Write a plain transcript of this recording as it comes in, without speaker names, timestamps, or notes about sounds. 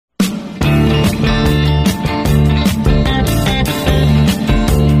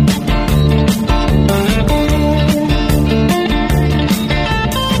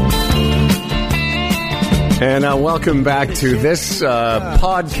And welcome back to this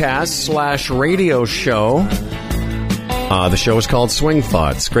podcast / radio show. The show is called Swing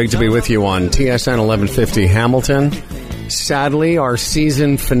Thoughts. Great to be with you on TSN 1150 Hamilton. Sadly, our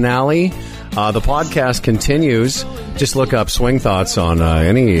season finale. The podcast continues. Just look up Swing Thoughts on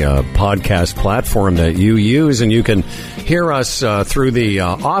any podcast platform that you use, and you can hear us through the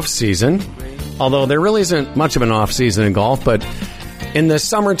off season. Although there really isn't much of an off season in golf, but in the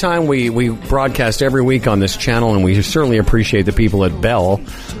summertime, we broadcast every week on this channel, and we certainly appreciate the people at Bell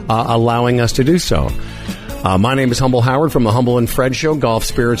allowing us to do so. My name is Humble Howard from the Humble and Fred Show, golf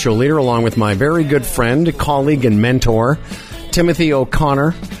spiritual leader, along with my very good friend, colleague, and mentor, Timothy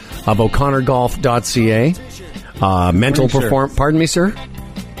O'Connor of O'ConnorGolf.ca. Mental perform. Pardon me, sir?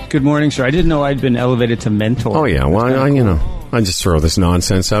 Good morning, sir. I didn't know I'd been elevated to mentor. Oh, yeah. Well, I just throw this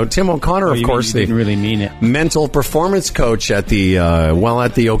nonsense out. Tim O'Connor, of course, didn't really mean it. Mental performance coach at the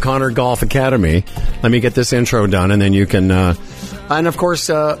O'Connor Golf Academy. Let me get this intro done, and then you can, and of course,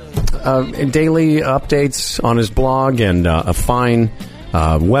 daily updates on his blog, and a fine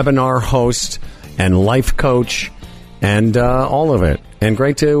webinar host and life coach, and all of it. And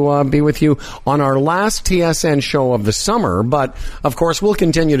great to be with you on our last TSN show of the summer. But, of course, we'll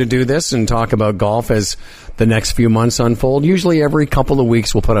continue to do this and talk about golf as the next few months unfold. Usually every couple of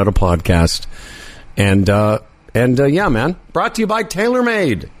weeks we'll put out a podcast. And yeah, man. Brought to you by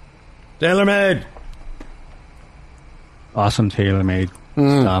TaylorMade. TaylorMade. Awesome TaylorMade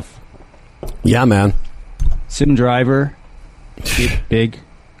stuff. Yeah, man. Sim driver. Big.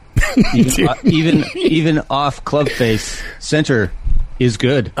 Even off club face. Center is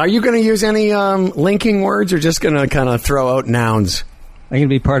good. Are you going to use any linking words, or just going to kind of throw out nouns? I'm going to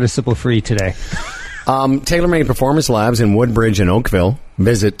be part of Simple Free today. TaylorMade Performance Labs in Woodbridge and Oakville.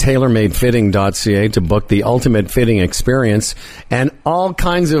 Visit TaylorMadeFitting.ca to book the ultimate fitting experience, and all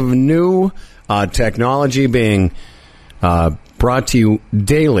kinds of new technology being brought to you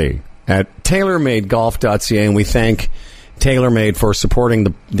daily at TaylorMadeGolf.ca, and we thank TaylorMade for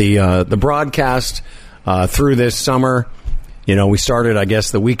supporting the broadcast through this summer. You know, we started, I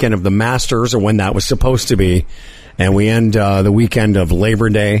guess, the weekend of the Masters, or when that was supposed to be, and we end the weekend of Labor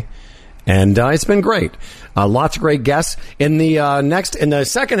Day, and it's been great. Lots of great guests. In the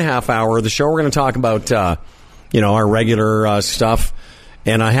second half hour of the show, we're going to talk about our regular stuff,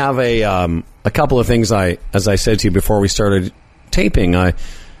 and I have a couple of things. As I said to you before we started taping,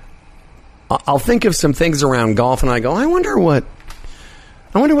 I'll think of some things around golf, and I go, I wonder what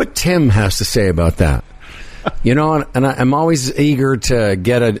Tim has to say about that. You know, and I'm always eager to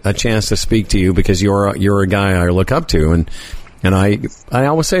get a chance to speak to you, because you're a guy I look up to, and I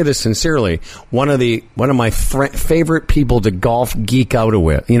always say this sincerely. One of my favorite people to golf geek out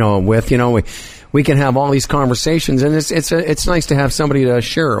with. We can have all these conversations, and it's nice to have somebody to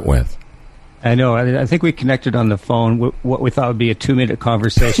share it with. I know. I think we connected on the phone. What we thought would be a 2-minute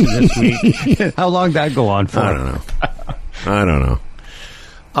conversation this week. How long did that go on for? I don't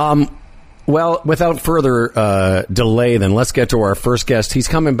know. Well, without further delay, then let's get to our first guest. He's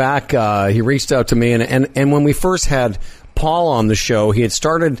coming back. He reached out to me, and when we first had Paul on the show, he had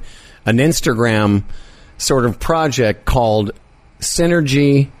started an Instagram sort of project called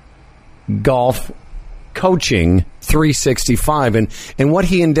Synergy Golf Coaching 365, and what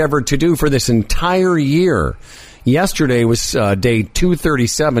he endeavored to do for this entire year. Yesterday was day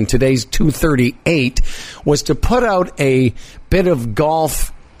 237. Today's 238. Was to put out a bit of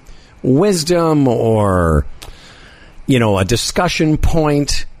golf wisdom, or a discussion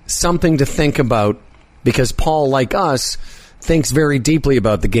point, something to think about, because Paul, like us, thinks very deeply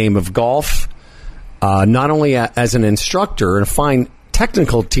about the game of golf, not only as an instructor and a fine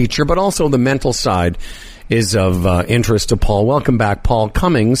technical teacher, but also the mental side is of interest to Paul. Welcome back, Paul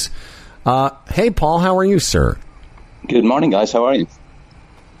Cummings. Hey, Paul, how are you, sir? Good morning, guys. How are you?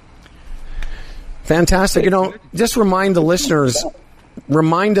 Fantastic. Just remind the listeners,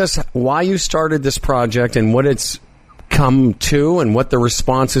 remind us why you started this project and what it's come to, and what the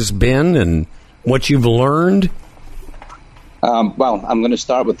response has been, and what you've learned. Well, I'm going to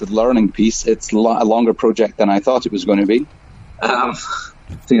start with the learning piece. It's a longer project than I thought it was going to be.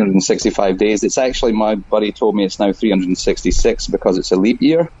 365 days. It's actually, my buddy told me it's now 366 because it's a leap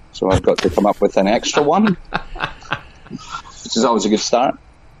year. So I've got to come up with an extra one, which is always a good start.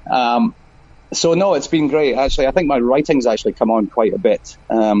 So no, it's been great. Actually, I think my writing's actually come on quite a bit.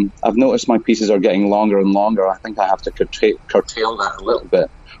 I've noticed my pieces are getting longer and longer. I think I have to curtail that a little bit.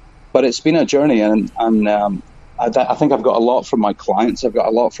 But it's been a journey, and I think I've got a lot from my clients. I've got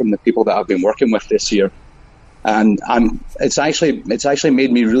a lot from the people that I've been working with this year. And it's actually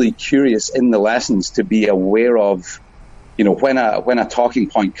made me really curious in the lessons to be aware of, when a talking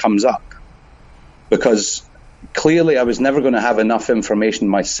point comes up, because clearly I was never going to have enough information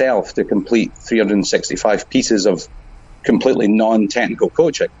myself to complete 365 pieces of completely non-technical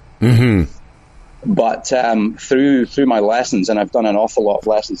coaching. Mm-hmm. But through my lessons, and I've done an awful lot of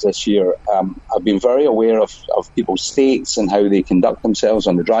lessons this year, I've been very aware of people's states and how they conduct themselves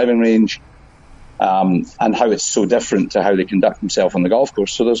on the driving range, and how it's so different to how they conduct themselves on the golf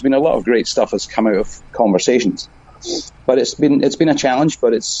course. So there's been a lot of great stuff that's come out of conversations. But it's been a challenge,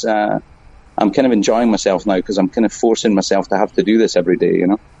 but it's I'm kind of enjoying myself now because I'm kind of forcing myself to have to do this every day, you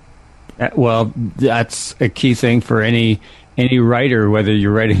know? Well, that's a key thing for any writer, whether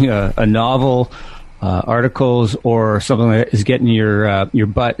you're writing a novel, articles, or something that is getting your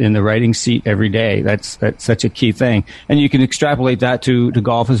butt in the writing seat every day. That's such a key thing, and you can extrapolate that to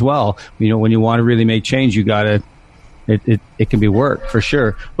golf as well. You know, when you want to really make change, you gotta it can be work for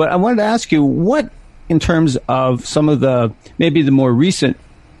sure. But I wanted to ask you, what in terms of some of the maybe the more recent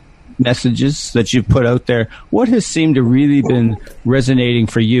messages that you've put out there, what has seemed to really been resonating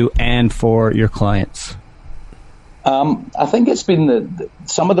for you and for your clients? I think it's been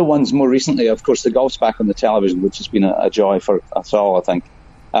some of the ones more recently. Of course, the golf's back on the television, which has been a joy for us all, I think.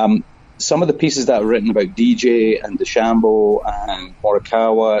 Some of the pieces that are written about DJ and DeChambeau and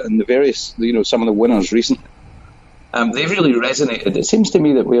Morikawa and the various, some of the winners recently, they've really resonated. It seems to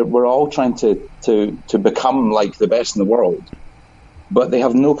me that we're all trying to become like the best in the world, but they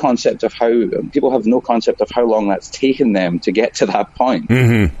have no concept of people have no concept of how long that's taken them to get to that point.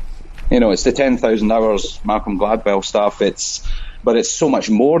 Mm-hmm. It's the 10,000 hours Malcolm Gladwell stuff. But it's so much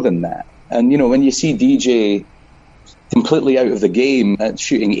more than that. And, when you see DJ completely out of the game at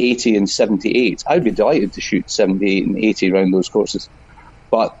shooting 80 and 78, I'd be delighted to shoot 78 and 80 around those courses.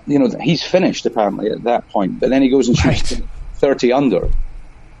 But, he's finished apparently at that point. But then he goes and shoots 30 under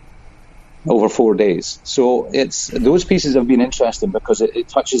over 4 days. So those pieces have been interesting because it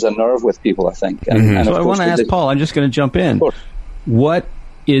touches a nerve with people, I think. And so I want to ask Paul, I'm just going to jump in. What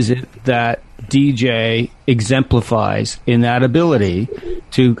is it that DJ exemplifies in that ability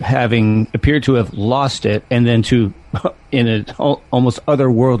to having appeared to have lost it and then to, in an almost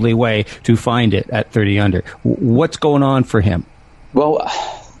otherworldly way, to find it at 30 under? What's going on for him? Well,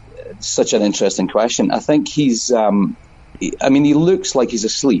 it's such an interesting question. I think he's, he looks like he's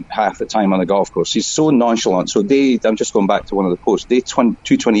asleep half the time on the golf course. He's so nonchalant. So I'm just going back to one of the posts, day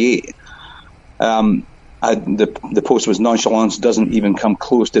 228, the post was nonchalance doesn't even come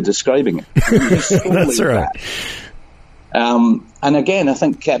close to describing it. That's right. And again, I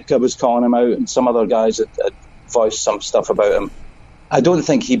think Koepka was calling him out, and some other guys had voiced some stuff about him. I don't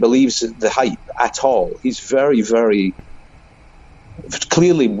think he believes the hype at all. He's very, very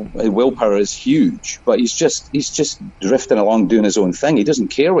clearly willpower is huge, but he's just drifting along doing his own thing. He doesn't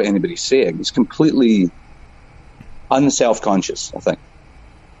care what anybody's saying. He's completely unself-conscious, I think.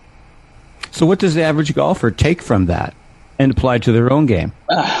 So what does the average golfer take from that and apply to their own game?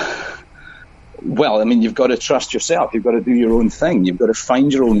 Well, you've got to trust yourself. You've got to do your own thing. You've got to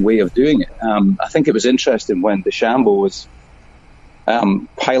find your own way of doing it. I think it was interesting when DeChambeau was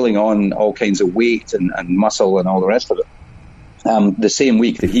piling on all kinds of weight and muscle and all the rest of it. The same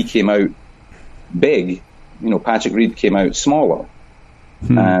week that he came out big, Patrick Reed came out smaller.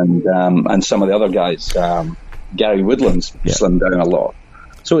 And some of the other guys, Gary Woodland's slimmed down a lot.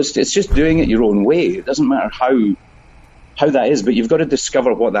 So it's just doing it your own way. It doesn't matter how that is, but you've got to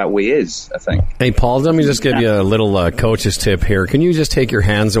discover what that way is, I think. Hey, Paul, let me just give you a little coach's tip here. Can you just take your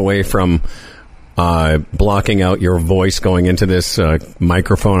hands away from blocking out your voice going into this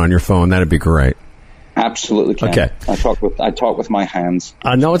microphone on your phone? That'd be great. Absolutely can. Okay. I talk with my hands.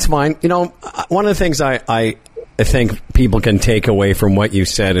 No, it's fine. One of the things I think people can take away from what you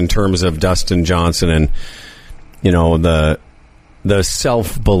said in terms of Dustin Johnson and, the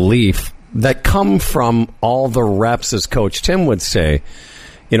self-belief that come from all the reps, as Coach Tim would say.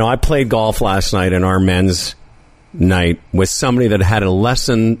 I played golf last night in our men's night with somebody that had a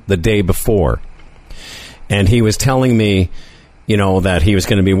lesson the day before. And he was telling me, that he was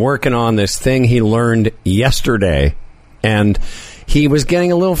going to be working on this thing he learned yesterday. And he was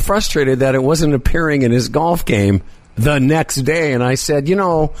getting a little frustrated that it wasn't appearing in his golf game the next day. And I said,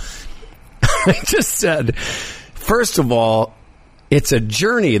 I just said, first of all, it's a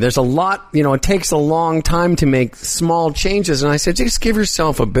journey. There's a lot, it takes a long time to make small changes. And I said, just give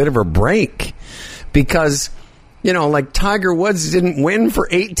yourself a bit of a break because, like Tiger Woods didn't win for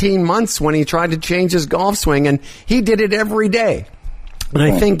 18 months when he tried to change his golf swing, and he did it every day. And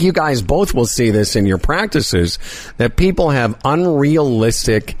I think you guys both will see this in your practices, that people have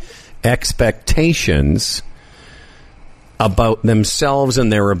unrealistic expectations about themselves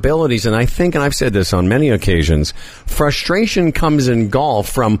and their abilities. And I think, and I've said this on many occasions, frustration comes in golf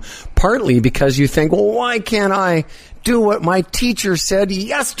from partly because you think, well, why can't I do what my teacher said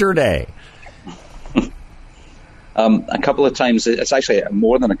yesterday? A couple of times, it's actually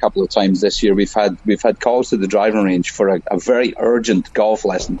more than a couple of times this year, we've had calls to the driving range for a very urgent golf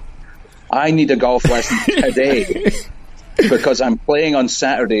lesson. I need a golf lesson today because I'm playing on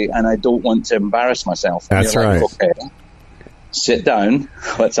Saturday and I don't want to embarrass myself. That's right. Okay, sit down,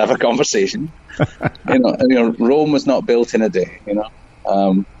 let's have a conversation. Rome was not built in a day,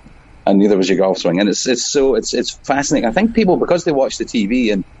 and neither was your golf swing. And it's fascinating. I think people, because they watch the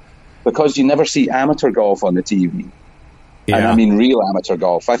TV and because you never see amateur golf on the TV, and I mean real amateur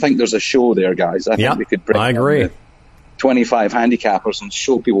golf. I think there's a show there, guys. I think we could bring I agree. 25 handicappers and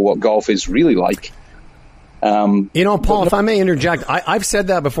show people what golf is really like. Paul, if I may interject, I've said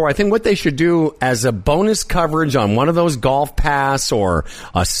that before. I think what they should do as a bonus coverage on one of those Golf Pass or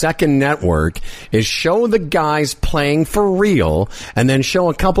a second network is show the guys playing for real and then show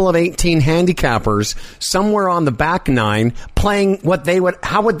a couple of 18 handicappers somewhere on the back nine playing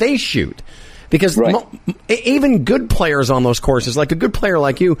how would they shoot? Because even good players on those courses, like a good player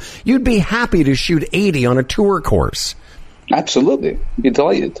like you'd be happy to shoot 80 on a tour course. Absolutely. Be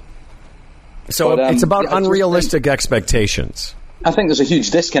delighted. So it's about unrealistic expectations. I think there's a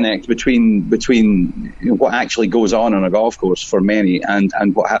huge disconnect between what actually goes on a golf course for many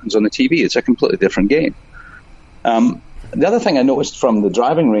and what happens on the TV. It's a completely different game. The other thing I noticed from the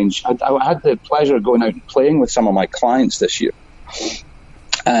driving range, I had the pleasure of going out and playing with some of my clients this year.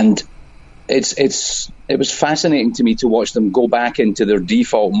 And it was fascinating to me to watch them go back into their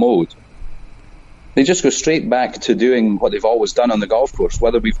default mode. They just go straight back to doing what they've always done on the golf course,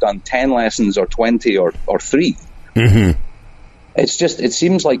 whether we've done 10 lessons or 20 or 3. Mm-hmm. It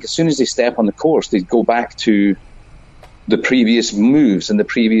seems like as soon as they step on the course, they go back to the previous moves and the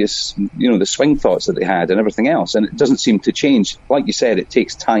previous, the swing thoughts that they had and everything else. And it doesn't seem to change. Like you said, it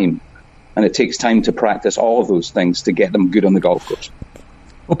takes time. And it takes time to practice all of those things to get them good on the golf course.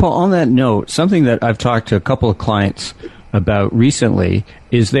 Well, Paul, on that note, something that I've talked to a couple of clients about recently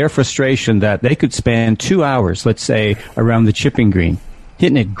is their frustration that they could spend 2 hours, let's say, around the chipping green,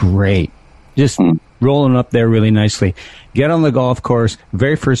 hitting it great, just rolling up there really nicely. Get on the golf course,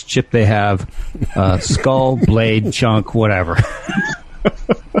 very first chip they have, skull, blade, chunk, whatever.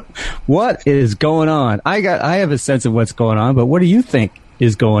 What is going on? I have a sense of what's going on, but what do you think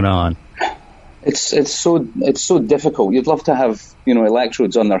is going on? It's so difficult. You'd love to have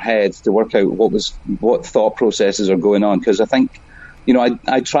electrodes on their heads to work out what thought processes are going on, because I think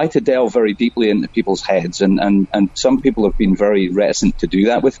I try to delve very deeply into people's heads, and some people have been very reticent to do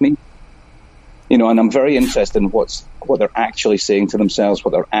that with me. And I'm very interested in what they're actually saying to themselves,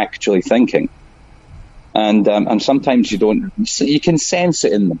 what they're actually thinking, and sometimes you can sense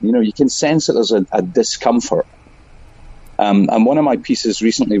it in them. You can sense that there's a discomfort. And one of my pieces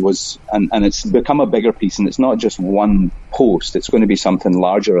recently was, and it's become a bigger piece, and it's not just one post, it's going to be something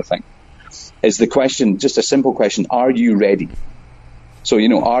larger, I think, is the question, just a simple question, are you ready? So,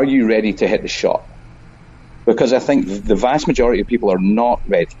 are you ready to hit the shot? Because I think the vast majority of people are not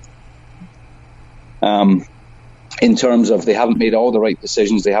ready. In terms of they haven't made all the right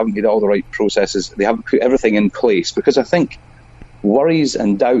decisions, they haven't made all the right processes, they haven't put everything in place. Because I think worries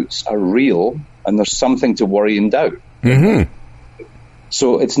and doubts are real, and there's something to worry and doubt. Mm-hmm.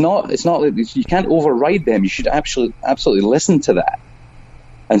 So it's not like you can't override them. You should absolutely listen to that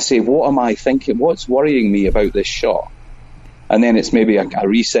and say, what am I thinking? What's worrying me about this shot? And then it's maybe a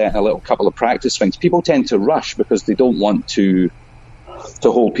reset and a couple of practice swings. People tend to rush because they don't want to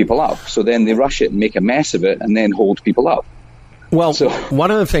hold people up. So then they rush it and make a mess of it and then hold people up. Well,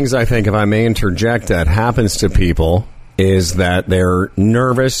 one of the things I think, if I may interject, that happens to people is that they're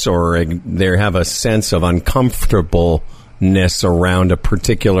nervous or they have a sense of uncomfortableness around a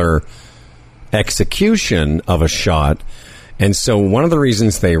particular execution of a shot. And so one of the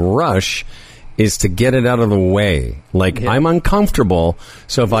reasons they rush is to get it out of the way. Like, I'm uncomfortable,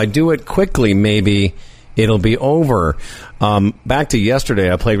 so if I do it quickly, maybe it'll be over. Back to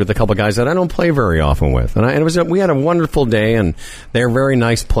yesterday, I played with a couple of guys that I don't play very often with. And we had a wonderful day, and they're very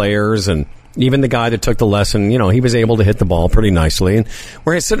nice players, and even the guy that took the lesson, he was able to hit the ball pretty nicely. And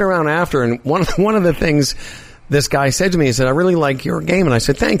we're sitting around after, and one of the things this guy said to me, he said, I really like your game. And I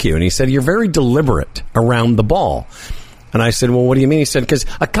said, thank you. And he said, you're very deliberate around the ball. And I said, well, what do you mean? He said, because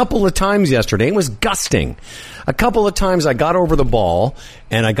a couple of times yesterday, it was gusting. A couple of times I got over the ball,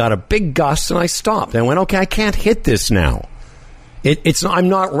 and I got a big gust, and I stopped. And I went, okay, I can't hit this now. I'm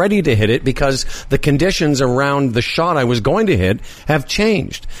not ready to hit it because the conditions around the shot I was going to hit have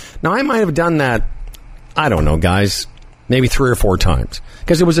changed. Now, I might have done that, I don't know, guys, maybe 3 or 4 times,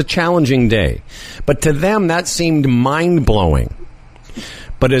 because it was a challenging day. But to them, that seemed mind-blowing.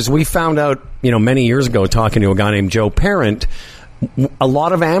 But as we found out, many years ago, talking to a guy named Joe Parent, a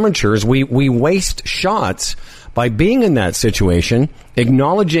lot of amateurs, we waste shots by being in that situation,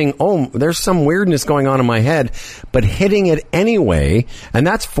 acknowledging, there's some weirdness going on in my head, but hitting it anyway, and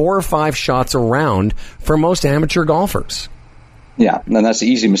that's 4 or 5 shots around for most amateur golfers. Yeah, and that's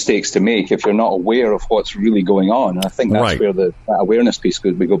easy mistakes to make if you're not aware of what's really going on. And I think that's where that awareness piece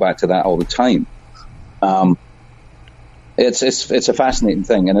goes. We go back to that all the time. It's a fascinating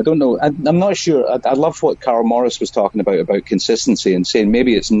thing, and I don't know. I'm not sure. I love what Carl Morris was talking about consistency, and saying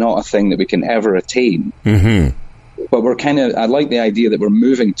maybe it's not a thing that we can ever attain. Mm-hmm. But I like the idea that we're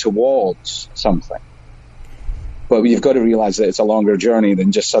moving towards something. But you've got to realize that it's a longer journey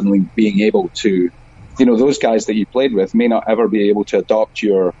than just suddenly being able to. Those guys that you played with may not ever be able to adopt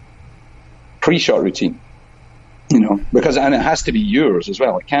your pre-shot routine. Because it has to be yours as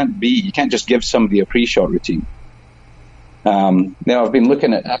well. You can't just give somebody a pre-shot routine. Now, I've been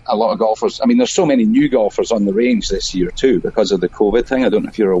looking at a lot of golfers. I mean, there's so many new golfers on the range this year, too, because of the COVID thing. I don't know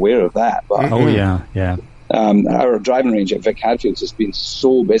if you're aware of that. But, yeah. Our driving range at Vic Hadfields has been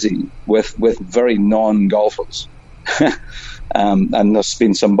so busy with very non-golfers. And there's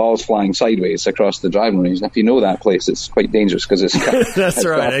been some balls flying sideways across the driving range. And if you know that place, it's quite dangerous because it's That's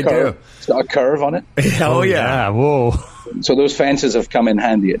right, I do. It's got a curve on it. Oh, yeah. Whoa. So those fences have come in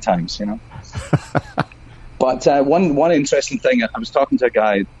handy at times, But one interesting thing, I was talking to a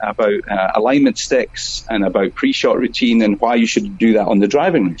guy about alignment sticks and about pre-shot routine and why you should do that on the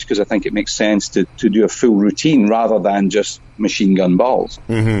driving range, because I think it makes sense to do a full routine rather than just machine gun balls.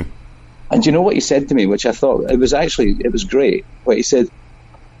 Mm-hmm. And you know what he said to me, which I thought, it was great. But he said,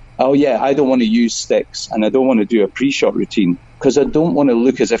 oh yeah, I don't want to use sticks and I don't want to do a pre-shot routine because I don't want to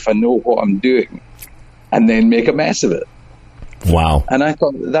look as if I know what I'm doing and then make a mess of it. Wow. And I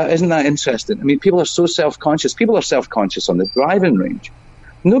thought, isn't that interesting? I mean, people are so self-conscious. People are self-conscious on the driving range.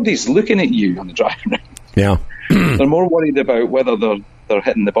 Nobody's looking at you on the driving range. Yeah. They're more worried about whether they're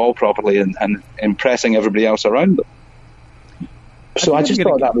hitting the ball properly and impressing everybody else around them. So I just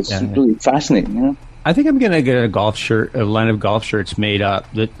thought that was really fascinating. I think I'm going to get a line of golf shirts made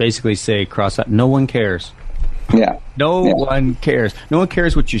up that basically say cross out, no one cares. Yeah. No one cares. No one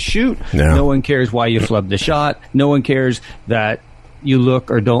cares what you shoot. No one cares why you flubbed the shot. No one cares that you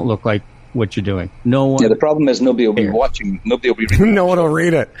look or don't look like what you're doing. No one. Yeah, the problem is nobody will be watching. Nobody will be reading. No one will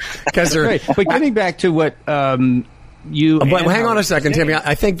read it. Right. But getting back to what But hang on a second, Timmy.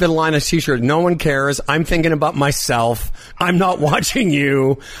 I think the line of T-shirt, no one cares. I'm thinking about myself. I'm not watching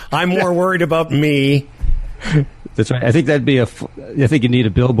you. I'm more worried about me. That's right. I think that'd be I think you need a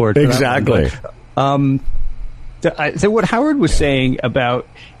billboard for exactly. That one. So what Howard was saying about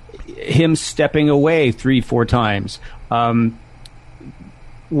him stepping away 3-4 times,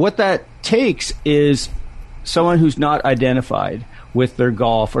 what that takes is someone who's not identified with their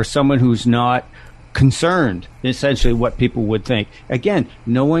golf or someone who's not concerned, essentially what people would think. Again,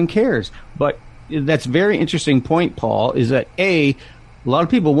 no one cares. But that's a very interesting point, Paul, is that a lot of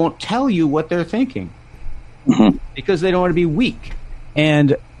people won't tell you what they're thinking because they don't want to be weak.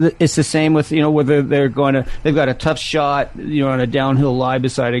 And it's the same with, whether they've got a tough shot, on a downhill lie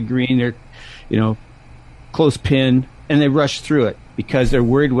beside a green, they're, close pin, and they rush through it because they're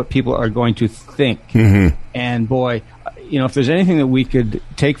worried what people are going to think. Mm-hmm. And boy, if there's anything that we could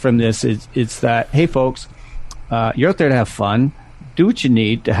take from this, it's that, hey, folks, you're out there to have fun. Do what you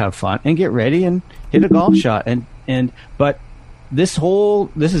need to have fun and get ready and hit a golf shot. But this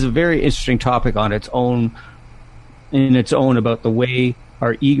is a very interesting topic on its own, about the way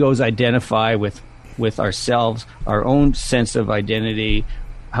our egos identify with ourselves, our own sense of identity,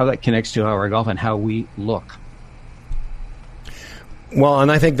 how that connects to our golf and how we look. Well,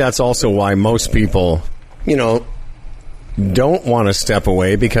 and I think that's also why most people, don't want to step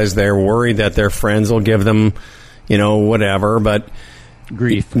away because they're worried that their friends will give them, whatever, but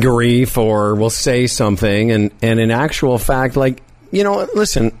grief or will say something. And in actual fact,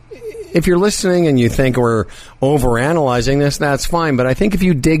 listen, if you're listening and you think we're overanalyzing this, that's fine. But I think if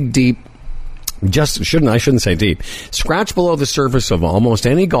you dig deep, I shouldn't say deep, scratch below the surface of almost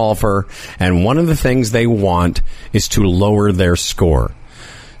any golfer, and one of the things they want is to lower their score.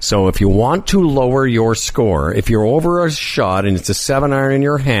 So if you want to lower your score, if you're over a shot and it's a 7-iron in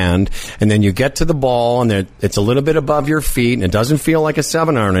your hand, and then you get to the ball and it's a little bit above your feet and it doesn't feel like a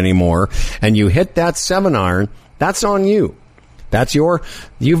 7-iron anymore, and you hit that 7-iron, that's on you. That's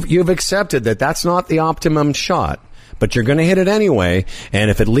you've accepted that that's not the optimum shot. but you're going to hit it anyway.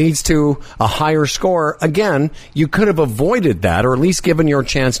 And if it leads to a higher score, again, you could have avoided that, or at least given your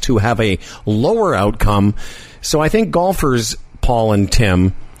chance to have a lower outcome. So I think golfers, Paul and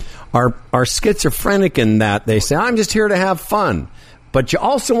Tim, are schizophrenic in that they say, I'm just here to have fun. But you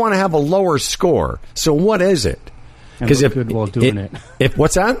also want to have a lower score. So what is it? Because look good while doing it. If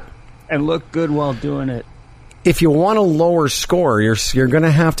what's that? And look good while doing it. If you want a lower score, you're going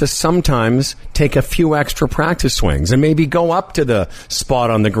to have to sometimes take a few extra practice swings and maybe go up to the spot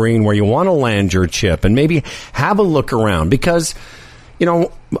on the green where you want to land your chip and maybe have a look around. Because, you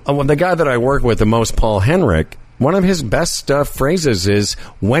know, the guy that I work with the most, Paul Henrik, one of his best phrases is,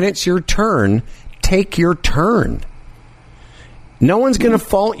 when it's your turn, take your turn. No one's going to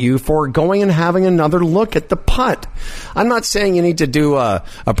fault you for going and having another look at the putt. I'm not saying you need to do a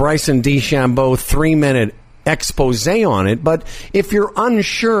Bryson DeChambeau 3-minute expose on it, but if you're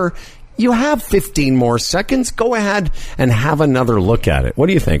unsure, you have 15 more seconds. Go ahead and have another look at it. What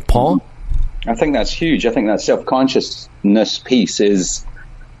do you think, Paul? I think that's huge. I think that self-consciousness piece is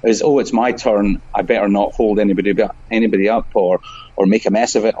it's my turn. I better not hold anybody up or make a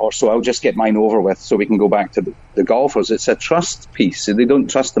mess of it, or so I'll just get mine over with so we can go back to the golfers. It's a trust piece. They don't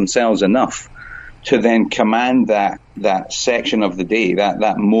trust themselves enough to then command that section of the day,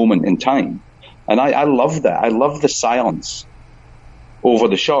 that moment in time. And I love that. I love the silence over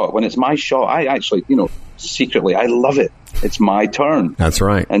the shot. When it's my shot, I actually, secretly, I love it. It's my turn. That's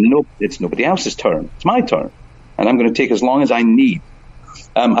right. And it's nobody else's turn. It's my turn. And I'm going to take as long as I need.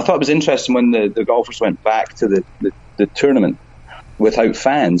 I thought it was interesting when the golfers went back to the tournament without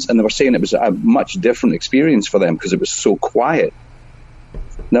fans, and they were saying it was a much different experience for them because it was so quiet.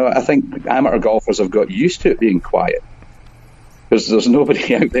 Now, I think amateur golfers have got used to it being quiet because there's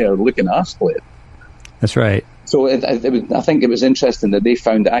nobody out there looking at us play it. That's right. So I think it was interesting that they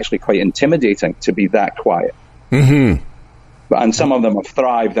found it actually quite intimidating to be that quiet. Mm-hmm. And some of them have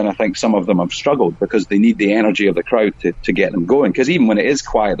thrived, and I think some of them have struggled because they need the energy of the crowd to get them going. Because even when it is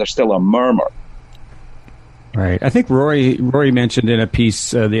quiet, there's still a murmur. Right. I think Rory mentioned in a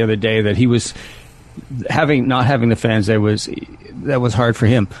piece the other day that he was not having the fans. That was hard for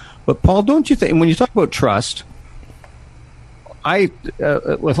him. But Paul, don't you think when you talk about trust, with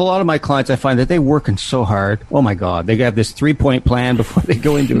a lot of my clients, I find that they're working so hard. Oh my God, they have this 3-point plan before they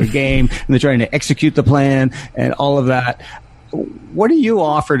go into a game, and they're trying to execute the plan and all of that. What do you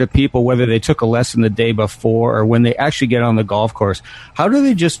offer to people, whether they took a lesson the day before or when they actually get on the golf course? How do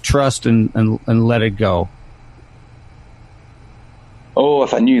they just trust and let it go? Oh,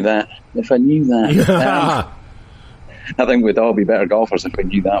 if I knew that. I think we'd all be better golfers if we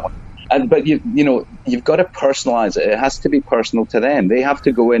knew that one. But you've got to personalize it. It has to be personal to them. They have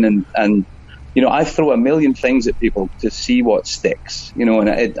to go in and I throw a million things at people to see what sticks. And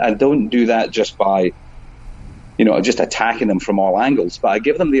I don't do that just by just attacking them from all angles, but I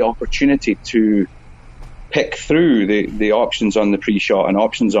give them the opportunity to pick through the options on the pre-shot and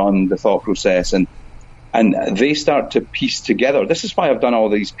options on the thought process, and they start to piece together. This is why I've done all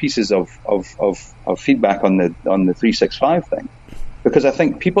these pieces of feedback on the 365 thing, because I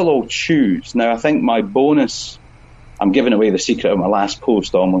think people will choose. Now, I think my bonus, I'm giving away the secret of my last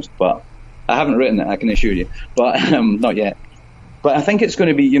post almost, but I haven't written it, I can assure you, but not yet. But I think it's going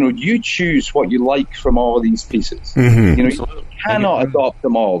to be, you choose what you like from all of these pieces. Mm-hmm. You cannot adopt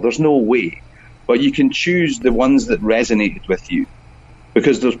them all. There's no way. But you can choose the ones that resonated with you,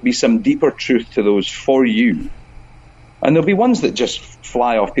 because there'll be some deeper truth to those for you. And there'll be ones that just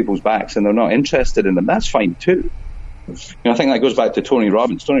fly off people's backs and they're not interested in them. That's fine too. I think that goes back to Tony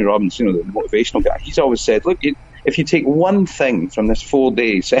Robbins. Tony Robbins, the motivational guy, he's always said, look, if you take one thing from this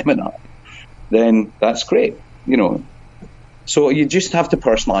 4-day seminar, then that's great, So you just have to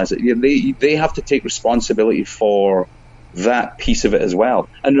personalize it. They have to take responsibility for that piece of it as well.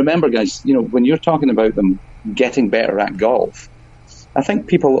 And remember, guys, when you're talking about them getting better at golf, I think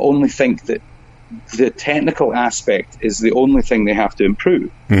people only think that the technical aspect is the only thing they have to improve.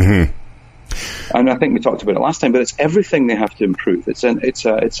 Mm-hmm. And I think we talked about it last time, but it's everything they have to improve. It's a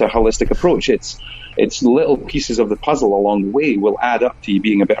holistic approach. It's little pieces of the puzzle along the way will add up to you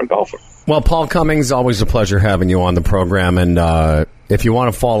being a better golfer. Well, Paul Cummings, always a pleasure having you on the program. And if you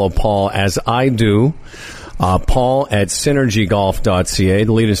want to follow Paul, as I do, Paul at synergygolf.ca,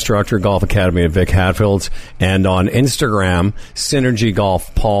 the lead instructor, Golf Academy at Vic Hatfield's, and on Instagram, Synergy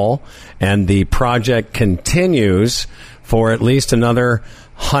Golf Paul. And the project continues for at least another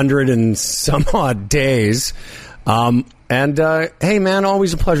 100 and some odd days. Hey, man,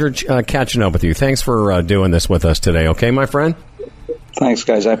 always a pleasure catching up with you. Thanks for doing this with us today, okay, my friend? Thanks,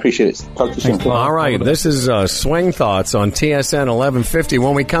 guys. I appreciate it. Talk to you soon. All right. This is Swing Thoughts on TSN 1150.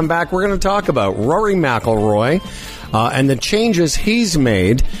 When we come back, we're going to talk about Rory McIlroy, and the changes he's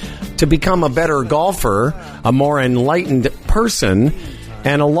made to become a better golfer, a more enlightened person.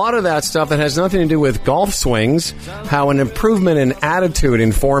 And a lot of that stuff that has nothing to do with golf swings, how an improvement in attitude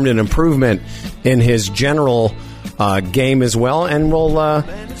informed an improvement in his general game as well. And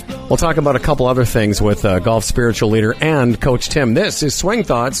we'll talk about a couple other things with golf spiritual leader and Coach Tim. This is Swing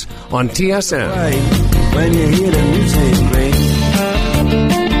Thoughts on TSN. Right. When you hear the music ring.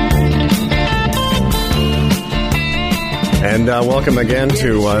 And welcome again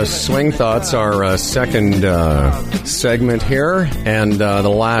to Swing Thoughts, our second segment here, and the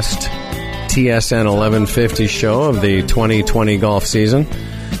last TSN 1150 show of the 2020 golf season.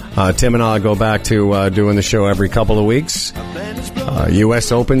 Tim and I go back to doing the show every couple of weeks.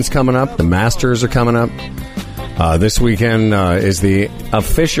 U.S. Open's coming up. The Masters are coming up. This weekend is the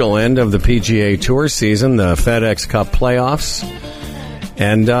official end of the PGA Tour season, the FedEx Cup playoffs.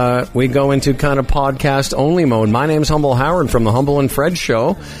 And we go into kind of podcast-only mode. My name's Humble Howard from the Humble and Fred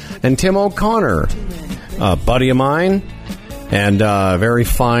Show. And Tim O'Connor, a buddy of mine, and very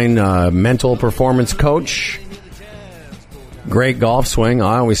fine mental performance coach. Great golf swing,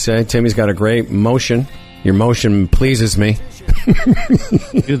 I always say. Timmy's got a great motion. Your motion pleases me.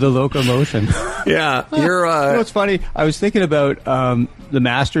 Do the locomotion. Yeah, you're... You know what's funny? I was thinking about the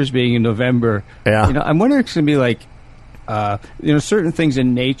Masters being in November. Yeah. You know, I'm wondering if it's going to be like, certain things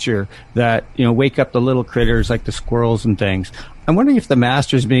in nature that, wake up the little critters like the squirrels and things. I'm wondering if the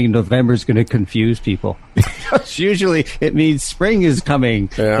Masters being in November is going to confuse people. Usually it means spring is coming,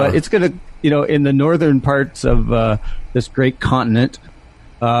 but it's going to, in the northern parts of this great continent,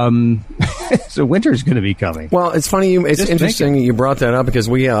 so winter's going to be coming. Well, it's funny. It's interesting you brought that up because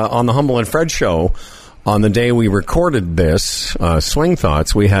we, on the Humble and Fred Show, on the day we recorded this, Swing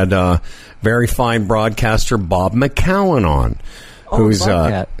Thoughts, we had very fine broadcaster Bob McCowan on,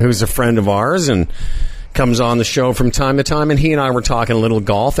 who's a friend of ours and comes on the show from time to time. And he and I were talking a little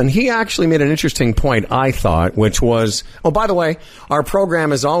golf, and he actually made an interesting point, I thought, which was, oh, by the way, our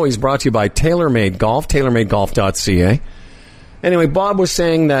program is always brought to you by TaylorMade Golf, TaylorMadeGolf.ca. Anyway, Bob was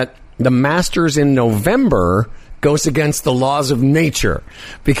saying that the Masters in November goes against the laws of nature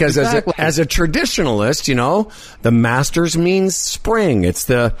because as a traditionalist, the Masters means spring. It's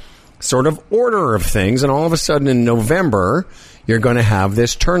the sort of order of things, and all of a sudden in November you're going to have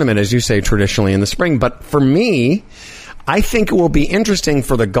this tournament, as you say, traditionally in the spring. But for me, I think it will be interesting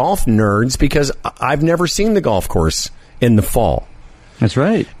for the golf nerds because I've never seen the golf course in the fall. That's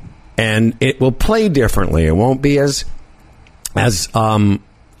right. And it will play differently. It won't be as I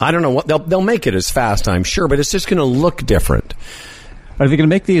don't know what they'll make it as fast, I'm sure, but it's just going to look different. Are they going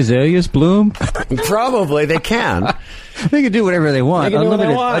to make the azaleas bloom? Probably they can. They can do whatever they want.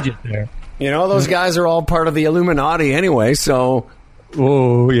 Unlimited budget there. Those guys are all part of the Illuminati anyway. So,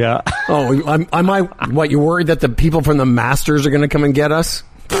 oh yeah. Oh, am I? What, you worried that the people from the Masters are going to come and get us?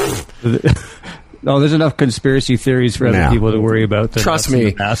 No, there's enough conspiracy theories for other people to worry about. Trust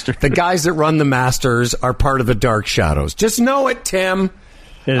me, the guys that run the Masters are part of the dark shadows. Just know it, Tim.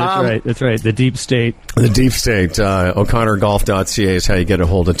 Yeah, that's right. That's right. The deep state. The deep state. O'ConnorGolf.ca is how you get a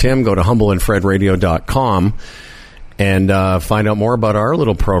hold of Tim. Go to humbleandfredradio.com and find out more about our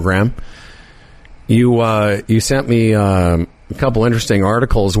little program. You sent me a couple interesting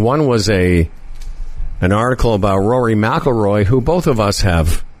articles. One was an article about Rory McIlroy, who both of us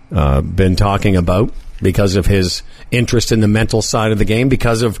have been talking about because of his interest in the mental side of the game,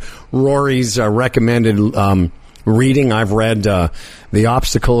 because of Rory's recommended reading. I've read The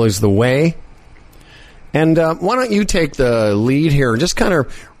Obstacle is the Way. And why don't you take the lead here and just kind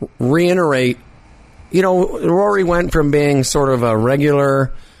of reiterate, Rory went from being sort of a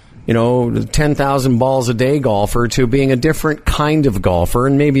regular, 10,000 balls a day golfer to being a different kind of golfer,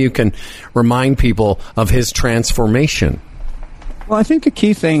 and maybe you can remind people of his transformation. Well, I think the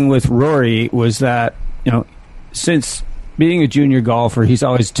key thing with Rory was that, since being a junior golfer, he's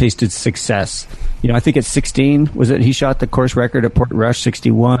always tasted success. I think at 16, he shot the course record at Portrush,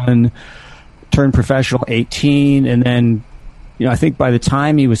 61, turned professional 18, and then, I think by the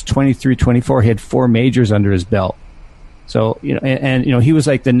time he was 23, 24, he had 4 majors under his belt. So, he was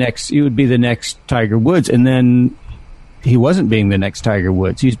like he would be the next Tiger Woods, and then he wasn't being the next Tiger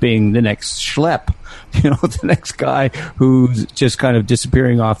Woods. He's being the next schlep, the next guy who's just kind of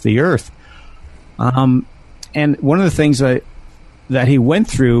disappearing off the earth. And one of the things that he went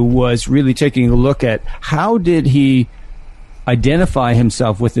through was really taking a look at how did he identify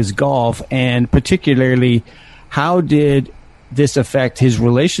himself with his golf, and particularly how did this affect his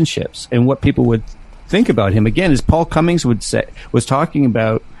relationships and what people would think about him. Again, as Paul Cummings was talking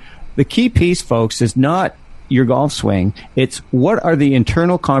about, the key piece, folks, is not your golf swing. It's what are the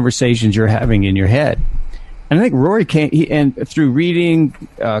internal conversations you're having in your head. And I think Rory and through reading,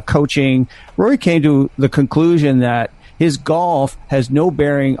 coaching, Rory came to the conclusion that his golf has no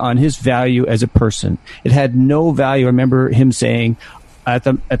bearing on his value as a person. It had no value. I remember him saying at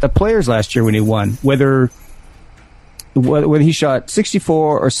the Players last year when he won, whether he shot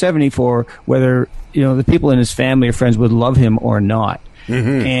 64 or 74, whether the people in his family or friends would love him or not.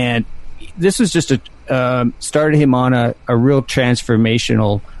 Mm-hmm. And this was just started him on a real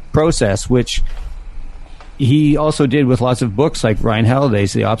transformational process, which he also did with lots of books like Ryan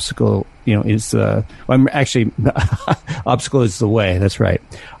Halliday's The Obstacle, Obstacle is the Way. That's right.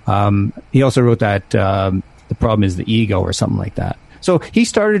 He also wrote that The Problem is the Ego or something like that. So he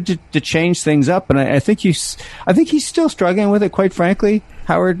started to change things up, and I think he's still struggling with it, quite frankly,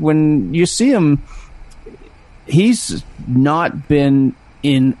 Howard. When you see him, he's not been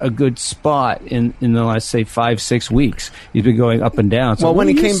in a good spot in the last, say, 5-6 weeks. He's been going up and down. So when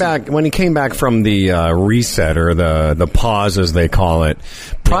he came back from the reset or the pause, as they call it,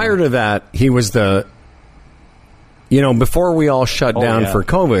 prior to that, he was before we all shut down for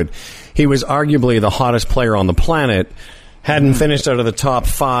COVID, he was arguably the hottest player on the planet. Hadn't finished out of the top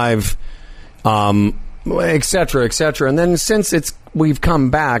 5, et cetera, et cetera. And then since we've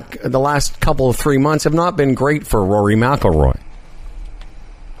come back, the last couple of 3 months have not been great for Rory McIlroy.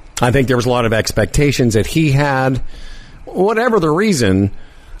 I think there was a lot of expectations that he had. Whatever the reason,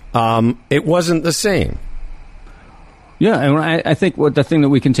 it wasn't the same. Yeah, and I think the thing that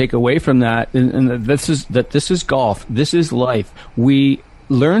we can take away from that, and this is golf. This is life. We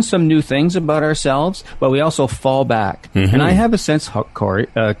learn some new things about ourselves, but we also fall back. Mm-hmm. And I have a sense, Corey,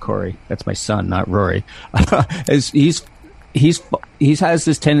 that's my son, not Rory, he has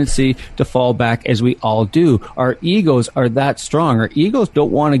this tendency to fall back, as we all do. Our egos are that strong. Our egos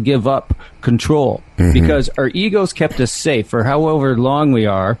don't want to give up control, mm-hmm. because our egos kept us safe for however long we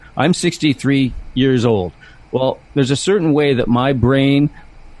are. I'm 63 years old. Well, there's a certain way that my brain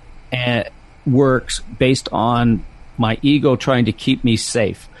works based on my ego trying to keep me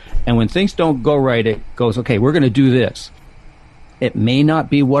safe. And when things don't go right, it goes, okay, we're going to do this. It may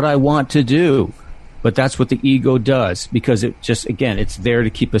not be what I want to do, but that's what the ego does, because it just, again, it's there to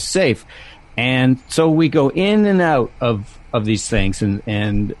keep us safe. And so we go in and out of these things.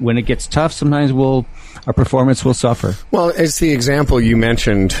 And when it gets tough, sometimes our performance will suffer. Well, it's the example you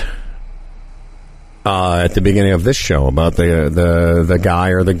mentioned at the beginning of this show about the guy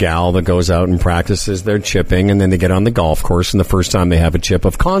or the gal that goes out and practices their chipping, and then they get on the golf course, and the first time they have a chip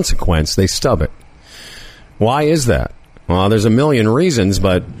of consequence, they stub it. Why is that? Well, there's a million reasons,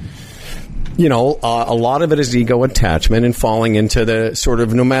 but a lot of it is ego attachment and falling into the sort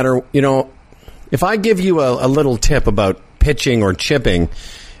of, no matter, if I give you a little tip about pitching or chipping,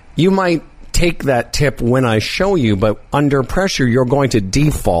 you might take that tip when I show you, but under pressure, you're going to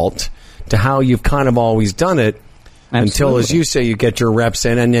default to how you've kind of always done it. Absolutely. Until, as you say, you get your reps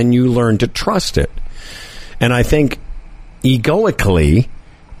in and then you learn to trust it. And I think egoically,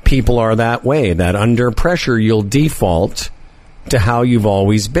 people are that way, that under pressure, you'll default to how you've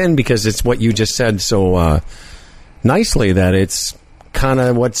always been, because it's what you just said so nicely, that it's kind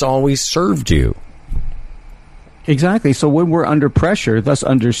of what's always served you. Exactly. So when we're under pressure, thus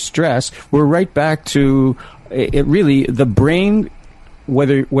under stress, we're right back to it. Really, the brain,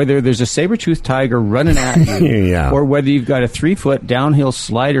 whether there's a saber-toothed tiger running at you, yeah. or whether you've got a 3-foot downhill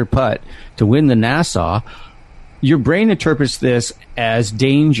slider putt to win the Nassau, your brain interprets this as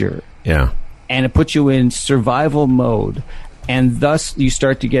danger. Yeah. And it puts you in survival mode. And thus you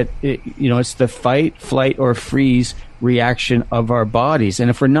start to get, it's the fight, flight, or freeze reaction of our bodies. And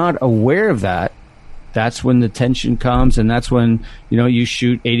if we're not aware of that, that's when the tension comes, and that's when, you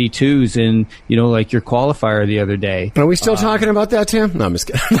shoot 82s in, like your qualifier the other day. Are we still talking about that, Tim? No, I'm just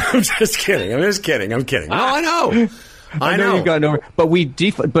kidding. I'm just kidding. I'm kidding. No, I know. I know you've gotten over. But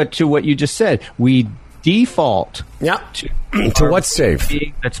but to what you just said, we default to what's safe.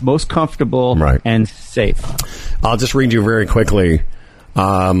 That's most comfortable and safe. I'll just read you very quickly.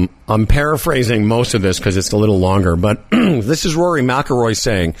 I'm paraphrasing most of this because it's a little longer, but this is Rory McIlroy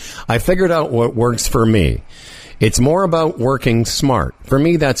saying, I figured out what works for me. It's more about working smart. For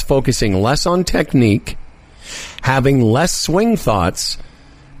me, that's focusing less on technique, having less swing thoughts,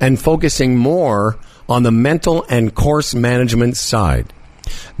 and focusing more on the mental and course management side.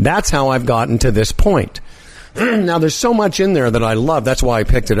 That's how I've gotten to this point. Now, there's so much in there that I love. That's why I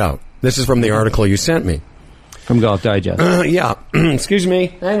picked it out. This is from the article you sent me. From Golf Digest. Yeah. Excuse me.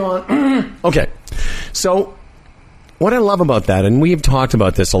 Hang on. Okay. So what I love about that, and we've talked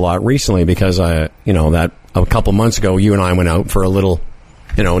about this a lot recently because, that a couple months ago, you and I went out for a little,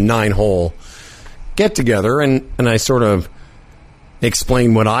 9-hole get-together, and I sort of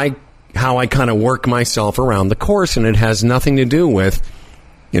explained what I how I kind of work myself around the course, and it has nothing to do with,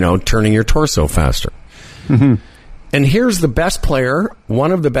 turning your torso faster. Mm-hmm. And here's the best player,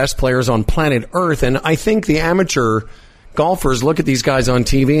 one of the best players on planet Earth, and I think the amateur golfers look at these guys on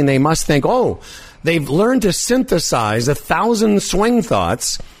TV and they must think, oh, they've learned to synthesize 1,000 swing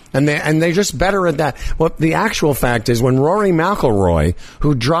thoughts, and they're just better at that. What the actual fact is, when Rory McIlroy,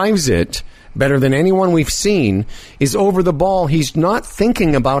 who drives it better than anyone we've seen, is over the ball, he's not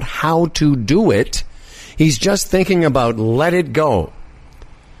thinking about how to do it. He's just thinking about let it go.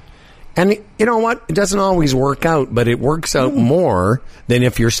 And you know what? It doesn't always work out, but it works out more than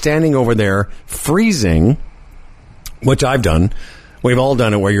if you're standing over there freezing, which I've done. We've all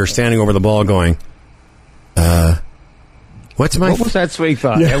done it, where you're standing over the ball going, what was that swing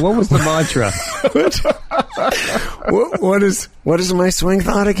thought? Yeah. What was the mantra? What is my swing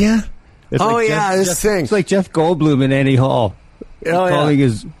thought again? It's this thing. It's like Jeff Goldblum in Annie Hall. Calling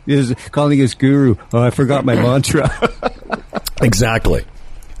his guru. Oh, I forgot my mantra. Exactly.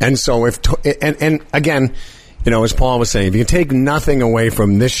 And so and again, as Paul was saying, if you take nothing away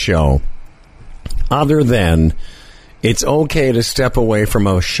from this show, other than it's okay to step away from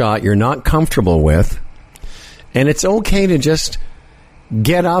a shot you're not comfortable with, and it's okay to just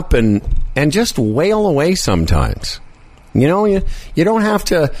get up and just wail away sometimes. You don't have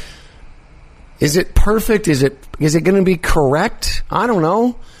to. Is it perfect? Is it going to be correct? I don't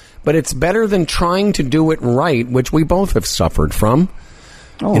know, but it's better than trying to do it right, which we both have suffered from.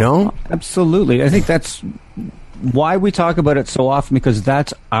 Oh, absolutely. I think that's why we talk about it so often, because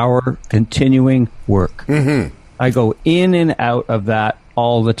that's our continuing work. Mm-hmm. I go in and out of that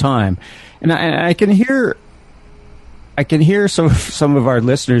all the time, and I can hear some of our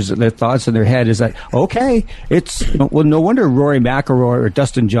listeners, their thoughts in their head is like, okay, no wonder Rory McIlroy or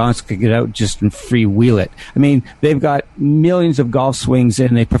Dustin Johnson could get out just and freewheel it. I mean, they've got millions of golf swings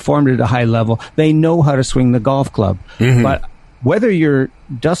in, they performed at a high level, they know how to swing the golf club. Mm-hmm. But whether you're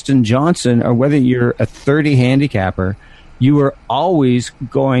Dustin Johnson or whether you're a 30 handicapper, you are always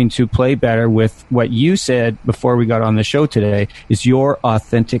going to play better with what you said before we got on the show today, is your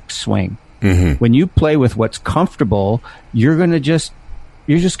authentic swing. Mm-hmm. When you play with what's comfortable, you're just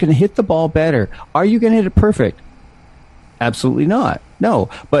going to hit the ball better. Are you going to hit it perfect? Absolutely not. No,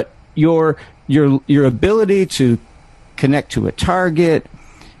 but your ability to connect to a target,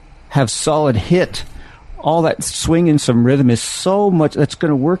 have solid hit, all that swing and some rhythm is so much that's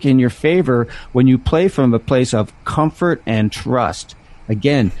going to work in your favor when you play from a place of comfort and trust.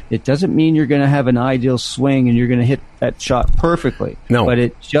 Again, it doesn't mean you're going to have an ideal swing and you're going to hit that shot perfectly. No.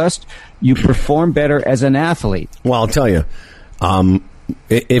 But you perform better as an athlete. Well, I'll tell you,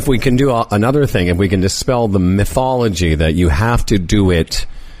 if we can do another thing, if we can dispel the mythology that you have to do it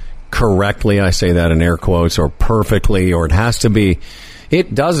correctly, I say that in air quotes, or perfectly, or it has to be,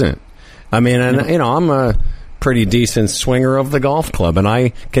 it doesn't. I mean, and I'm a pretty decent swinger of the golf club, and I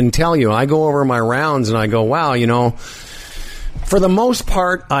can tell you, I go over my rounds and I go, wow, for the most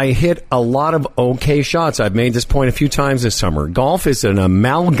part, I hit a lot of okay shots. I've made this point a few times this summer. Golf is an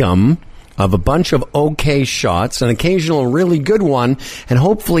amalgam of a bunch of okay shots, an occasional really good one, and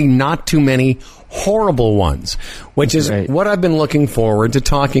hopefully not too many horrible ones, which is what I've been looking forward to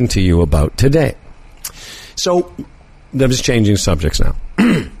talking to you about today. So, I'm just changing subjects now.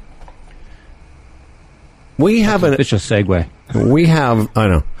 We have an official segue. I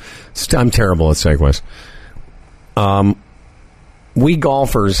know. I'm terrible at segues. We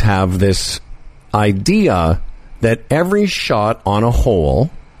golfers have this idea that every shot on a hole,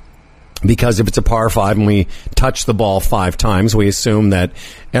 because if it's a par 5 and we touch the ball 5 times, we assume that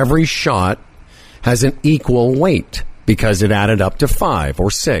every shot has an equal weight because it added up to 5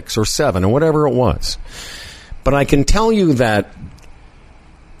 or 6 or 7 or whatever it was. But I can tell you that,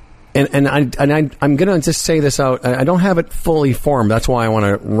 and I'm going to just say this out. I don't have it fully formed. That's why I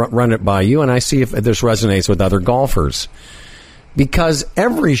want to run it by you, and I see if this resonates with other golfers. Because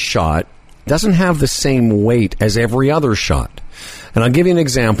every shot doesn't have the same weight as every other shot. And I'll give you an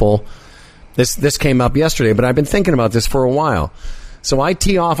example. This came up yesterday, but I've been thinking about this for a while. So I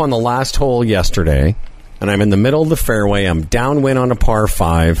tee off on the last hole yesterday, and I'm in the middle of the fairway. I'm downwind on a par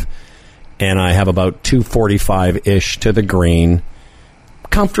 5, and I have about 245-ish to the green.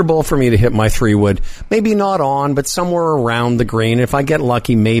 Comfortable for me to hit my 3-wood. Maybe not on, but somewhere around the green. If I get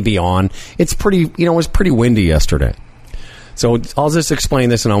lucky, maybe on. It's pretty, it was pretty windy yesterday. So I'll just explain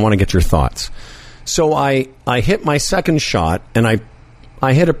this, and I want to get your thoughts. So I hit my second shot, and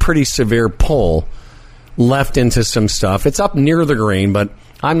I hit a pretty severe pull left into some stuff. It's up near the green, but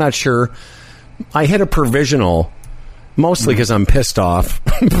I'm not sure. I hit a provisional Mostly because I'm pissed off.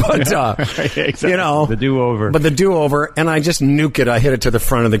 But, exactly. you know. The do-over. But the do-over, and I just nuke it. I hit it to the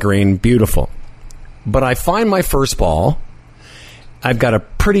front of the green. Beautiful. But I find my first ball. I've got a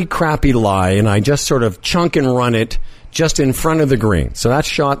pretty crappy lie, and I just sort of chunk and run it just in front of the green. So that's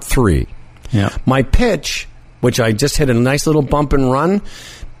shot 3. Yeah. My pitch, which I just hit a nice little bump and run,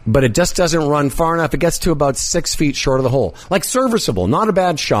 but it just doesn't run far enough. It gets to about 6 feet short of the hole. Like serviceable, not a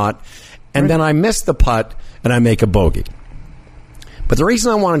bad shot. And then I miss the putt, and I make a bogey. But the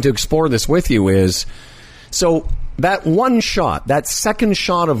reason I wanted to explore this with you is, so that one shot, that second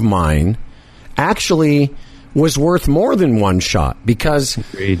shot of mine, actually was worth more than one shot because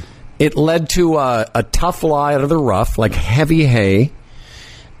Agreed. It led to a tough lie out of the rough, like heavy hay.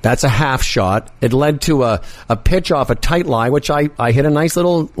 That's a half shot. It led to a pitch off a tight lie, which I hit a nice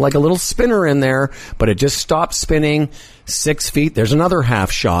little, like a little spinner in there, but it just stopped spinning 6 feet. There's another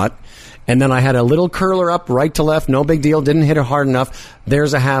half shot. And then I had a little curler up right to left. No big deal. Didn't hit it hard enough.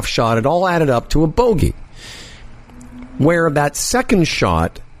 There's a half shot. It all added up to a bogey. Where that second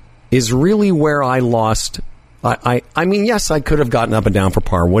shot is really where I lost. I mean, yes, I could have gotten up and down for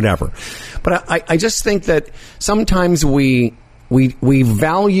par, whatever. But I just think that sometimes we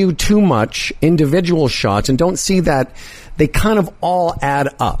value too much individual shots and don't see that they kind of all add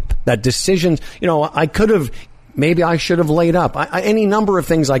up. That decisions, you know, I could have, maybe I should have laid up. Any number of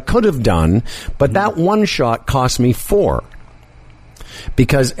things I could have done, but that one shot cost me 4.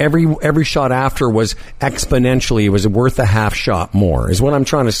 Because every shot after was exponentially, it was worth a half shot more, is what I'm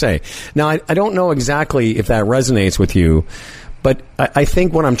trying to say. Now, I don't know exactly if that resonates with you, but I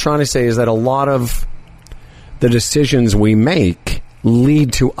think what I'm trying to say is that a lot of the decisions we make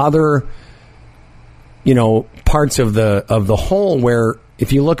lead to other, you know, parts of the whole where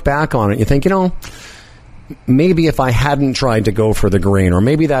if you look back on it, you think, you know, maybe if I hadn't tried to go for the green, or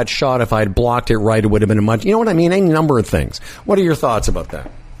maybe that shot, if I had blocked it right, it would have been a much, you know what I mean? Any number of things. What are your thoughts about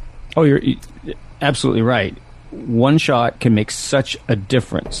that? Oh, you're absolutely right. One shot can make such a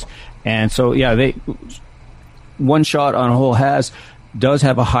difference. And so, yeah, one shot on a hole does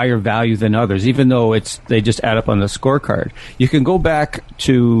have a higher value than others, even though they just add up on the scorecard. You can go back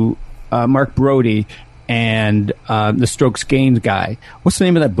to Mark Brody and the strokes gained guy. What's the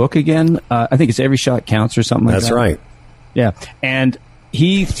name of that book again? I think it's Every Shot Counts or something like that. That's right. Yeah. And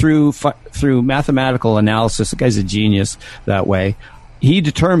he, through mathematical analysis, the guy's a genius that way, he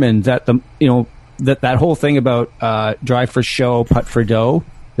determined that that whole thing about drive for show, putt for dough,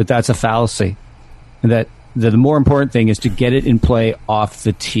 that's a fallacy. And that the more important thing is to get it in play off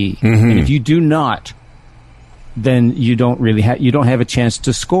the tee. Mm-hmm. And if you do not, then you don't have a chance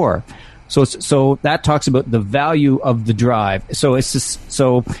to score. So that talks about the value of the drive. So it's just,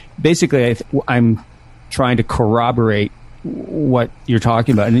 so basically, I'm trying to corroborate what you're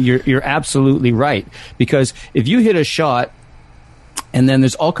talking about, and you're absolutely right, because if you hit a shot, and then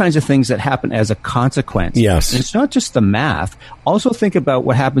there's all kinds of things that happen as a consequence. Yes, and it's not just the math. Also, think about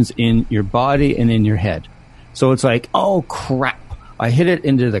what happens in your body and in your head. So it's like, oh crap, I hit it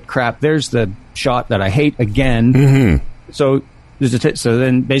into the crap. There's the shot that I hate again. Mm-hmm. So. So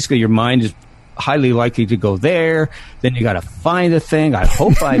then basically your mind is highly likely to go there. Then you got to find the thing. I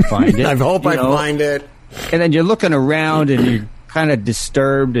hope I find it. I hope I find it. And then you're looking around and you're kind of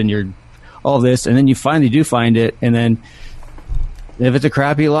disturbed and you're all this. And then you finally do find it. And then if it's a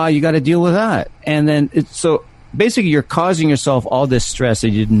crappy lie, you got to deal with that. And then so basically you're causing yourself all this stress that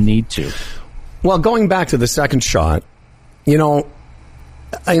you didn't need to. Well, going back to the second shot, you know,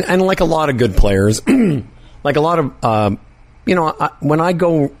 and like a lot of good players, like a lot of, you know, when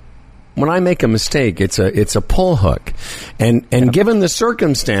I make a mistake, it's a pull hook, and given the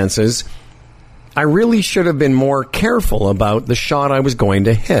circumstances, I really should have been more careful about the shot I was going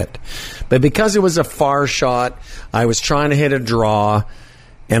to hit. But because it was a far shot, I was trying to hit a draw,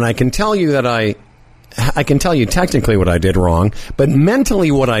 and I can tell you that I can tell you technically what I did wrong, but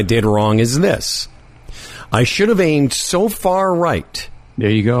mentally what I did wrong is this: I should have aimed so far right. There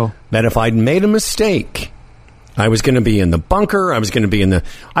you go. That if I'd made a mistake, I was going to be in the bunker.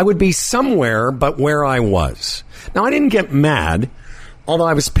 I would be somewhere but where I was. Now, I didn't get mad, although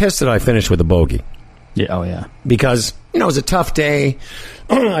I was pissed that I finished with a bogey. Yeah, oh yeah. Because, you know, it was a tough day.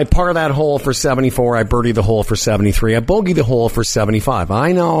 I par that hole for 74. I birdie the hole for 73. I bogey the hole for 75.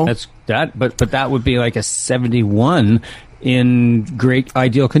 I know. But that would be like a 71 in great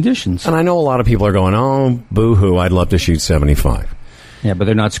ideal conditions. And I know a lot of people are going, oh, boo-hoo, I'd love to shoot 75. Yeah, but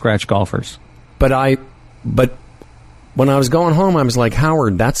they're not scratch golfers. But when I was going home, I was like,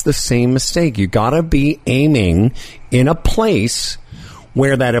 Howard, that's the same mistake. You got to be aiming in a place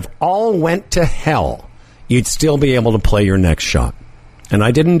where that if all went to hell, you'd still be able to play your next shot. And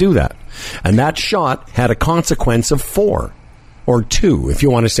I didn't do that. And that shot had a consequence of 4. Or 2, if you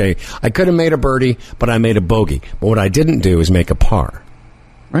want to say. I could have made a birdie, but I made a bogey. But what I didn't do is make a par.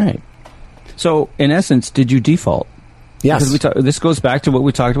 Right. So, in essence, did you default? Yes. Because this goes back to what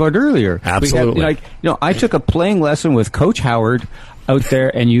we talked about earlier. Absolutely. I took a playing lesson with Coach Howard out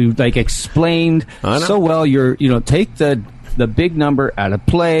there, and you explained so well. Take the big number out of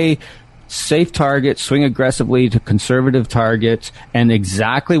play, safe target, swing aggressively to conservative targets, and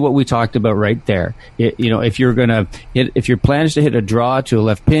exactly what we talked about right there. If you're gonna hit, if your plan is to hit a draw to a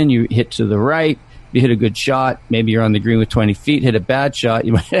left pin, you hit to the right. You hit a good shot. Maybe you're on the green with 20 feet. Hit a bad shot.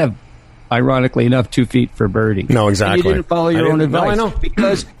 You might have, ironically enough, 2 feet for birdie. No, exactly. And you didn't follow your own advice. No, I know.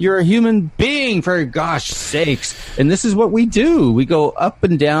 Because you're a human being, for gosh sakes. And this is what we do. We go up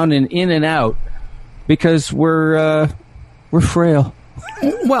and down and in and out because we're frail.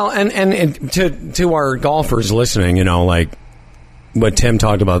 Well, and to our golfers listening, like what Tim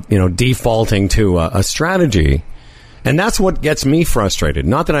talked about, defaulting to a strategy. And that's what gets me frustrated.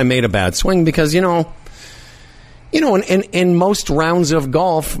 Not that I made a bad swing, because, in most rounds of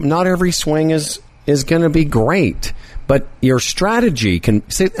golf, not every swing is going to be great. But your strategy can,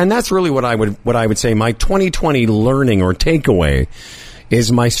 and that's really what I would say. My 2020 learning or takeaway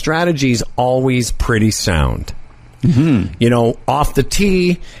is my strategy's always pretty sound. Mm-hmm. Off the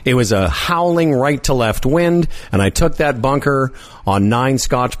tee, it was a howling right to left wind, and I took that bunker on 9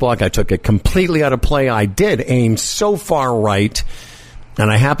 Scotch block. I took it completely out of play. I did aim so far right,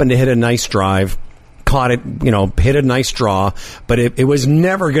 and I happened to hit a nice drive, caught it, hit a nice draw, but it was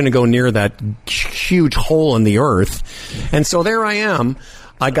never going to go near that huge hole in the earth. And so there I am.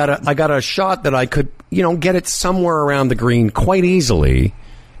 I got a shot that I could, get it somewhere around the green quite easily,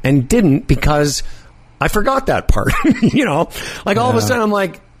 and didn't, because I forgot that part. All of a sudden I'm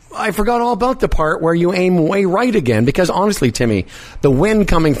like, I forgot all about the part where you aim way right again, because honestly, Timmy, the wind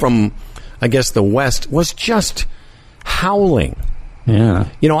coming from, I guess, the west was just howling. Yeah.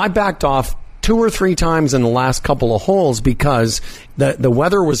 I backed off 2 or 3 times in the last couple of holes because the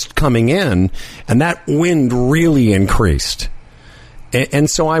weather was coming in and that wind really increased. And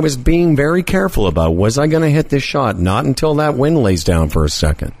so I was being very careful about, was I going to hit this shot? Not until that wind lays down for a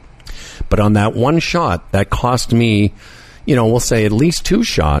second. But on that one shot, that cost me, we'll say at least 2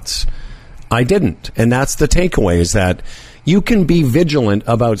 shots, I didn't. And that's the takeaway, is that you can be vigilant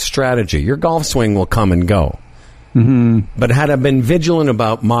about strategy. Your golf swing will come and go. Mm-hmm. But had I been vigilant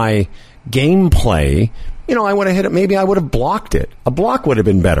about my gameplay, I would have hit it. Maybe I would have blocked it. A block would have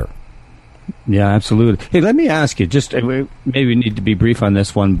been better. Yeah, absolutely. Hey, let me ask you, just maybe we need to be brief on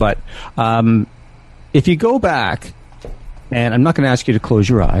this one, but if you go back, and I'm not going to ask you to close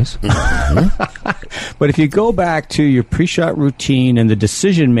your eyes, but if you go back to your pre-shot routine and the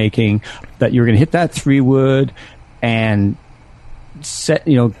decision-making that you're going to hit that 3-wood and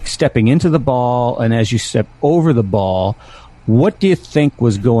stepping into the ball, and as you step over the ball, what do you think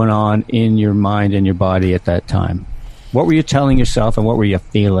was going on in your mind and your body at that time? What were you telling yourself, and what were you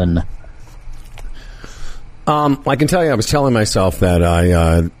feeling? I can tell you, I was telling myself that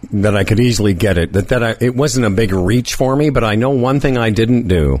I could easily get it. It wasn't a big reach for me. But I know one thing I didn't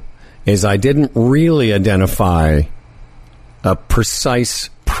do is I didn't really identify a precise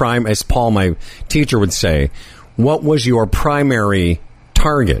prime, as Paul, my teacher, would say. What was your primary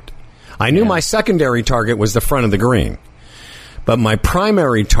target? I knew my secondary target was the front of the green, but my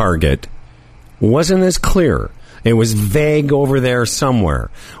primary target wasn't as clear. It was vague over there somewhere.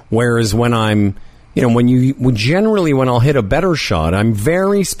 Whereas when I'm when I'll hit a better shot, I'm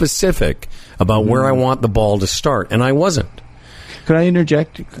very specific about where I want the ball to start, and I wasn't. Could I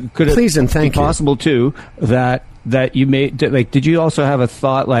interject? Please, and thank you. Possible too that you made, did you also have a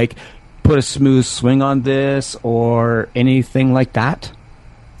thought like put a smooth swing on this or anything like that?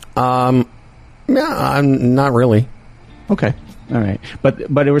 Yeah, I'm not really. Okay, all right,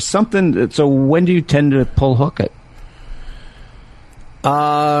 but it was something. So when do you tend to pull hook it?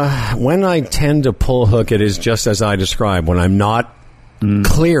 When I tend to pull hook, it is just as I described, when I'm not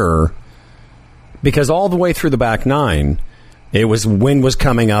clear, because all the way through the back 9, wind was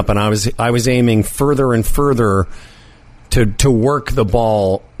coming up, and I was aiming further and further to work the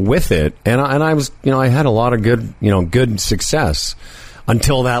ball with it, and I was, I had a lot of good success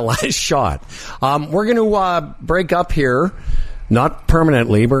until that last shot. We're going to break up here. Not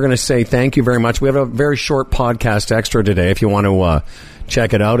permanently. We're going to say thank you very much. We have a very short podcast extra today if you want to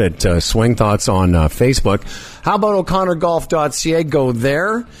check it out at Swing Thoughts on Facebook. How about O'ConnorGolf.ca? Go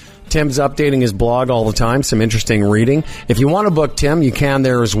there. Tim's updating his blog all the time. Some interesting reading. If you want to book Tim, you can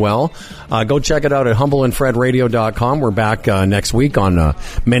there as well. Go check it out at humbleandfredradio.com. We're back next week on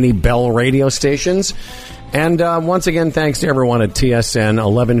many Bell radio stations. And once again, thanks to everyone at TSN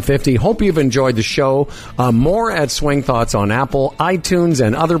 1150. Hope you've enjoyed the show. More at Swing Thoughts on Apple, iTunes,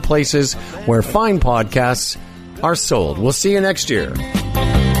 and other places where fine podcasts are sold. We'll see you next year. You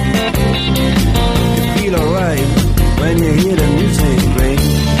feel alright when you hear the music ring.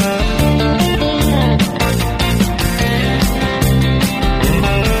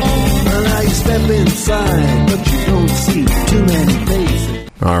 Well, now you step inside, but you don't see too many faces.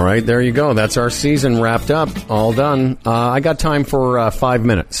 All right, there you go. That's our season wrapped up. All done. I got time for 5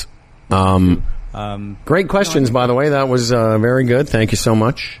 minutes. Great questions, by the way. That was very good. Thank you so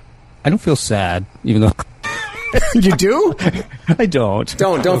much. I don't feel sad, even though You do? I don't.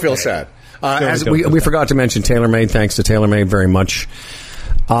 Don't feel sad. As don't we feel forgot to mention TaylorMade. Thanks to TaylorMade very much.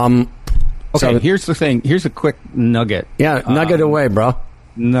 Okay, so- here's the thing. Here's a quick nugget. Yeah, nugget away, bro.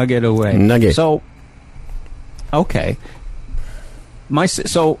 Nugget away. Nugget. So, okay.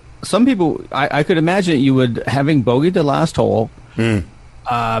 So some people, I could imagine you would, having bogeyed the last hole,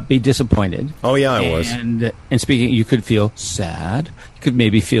 be disappointed. Oh, yeah, I was. And speaking, you could feel sad. You could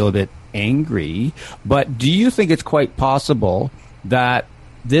maybe feel a bit angry. But do you think it's quite possible that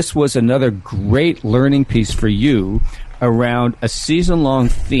this was another great learning piece for you around a season-long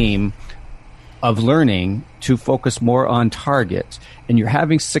theme of learning to focus more on targets, and you're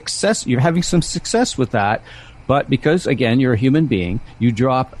having some success with that, but because again you're a human being, you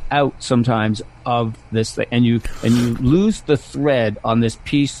drop out sometimes of this thing, and you lose the thread on this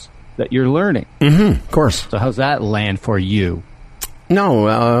piece that you're learning. Of course. So how's that land for you?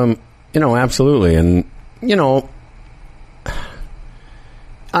 No, absolutely. And,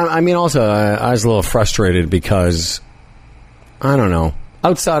 I mean, also, I was a little frustrated because, I don't know,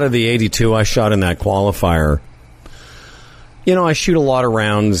 outside of the 82 I shot in that qualifier, I shoot a lot of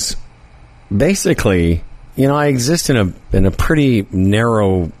rounds. Basically, I exist in a pretty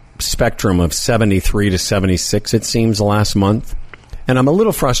narrow spectrum of 73 to 76, it seems, the last month. And I'm a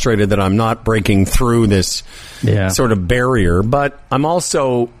little frustrated that I'm not breaking through this sort of barrier, but I'm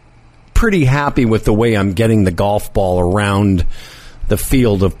also pretty happy with the way I'm getting the golf ball around the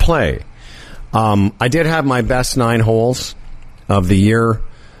field of play. I did have my best 9 holes of the year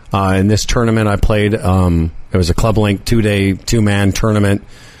in this tournament I played. It was a Club Link 2-day, 2-man tournament.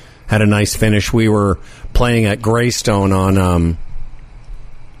 Had a nice finish. We were playing at Greystone on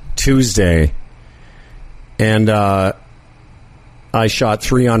Tuesday, and I shot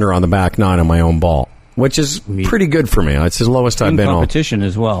 3 under on the back 9 on my own ball, which is pretty good for me. It's the lowest I've been in competition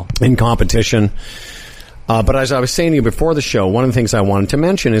as well. In competition. But as I was saying to you before the show, one of the things I wanted to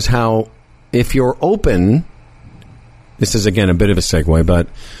mention is how if you're open, this is again a bit of a segue, but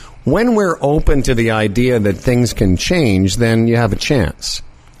when we're open to the idea that things can change, then you have a chance.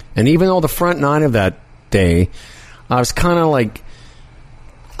 And even though the front 9 of that day, I was kind of like,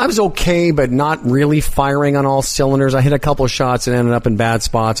 I was okay, but not really firing on all cylinders. I hit a couple of shots and ended up in bad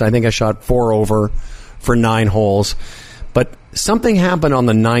spots. I think I shot 4 over for 9 holes. But something happened on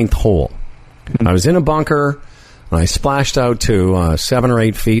the 9th hole. I was in a bunker, and I splashed out to 7 or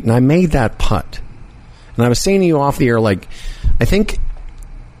 8 feet, and I made that putt. And I was saying to you off the air, like, I think,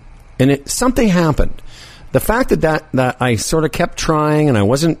 something happened. The fact that I sort of kept trying, and I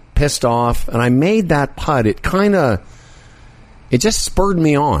wasn't pissed off, and I made that putt, it just spurred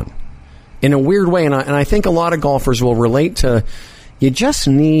me on in a weird way. And I think a lot of golfers will relate to, you just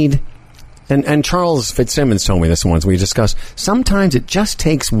need, and Charles Fitzsimmons told me this once, we discussed, sometimes it just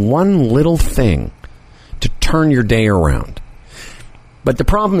takes one little thing to turn your day around. But the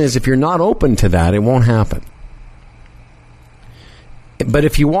problem is, if you're not open to that, it won't happen. But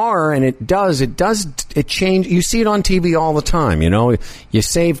if you are, and it change. You see it on TV all the time. You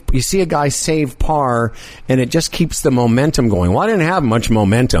see a guy save par, and it just keeps the momentum going. Well, I didn't have much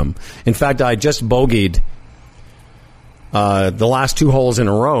momentum. In fact, I just bogeyed the last 2 holes in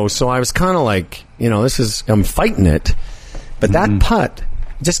a row, so I was kind of like, I'm fighting it. But that putt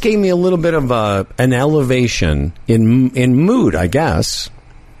just gave me a little bit of an elevation in mood, I guess,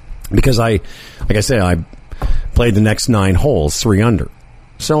 because like I say, I played the next 9 holes 3 under,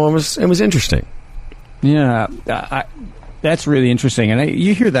 so it was interesting. Yeah, that's really interesting, and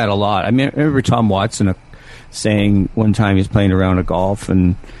you hear that a lot. I mean, I remember Tom Watson saying one time he was playing around a golf,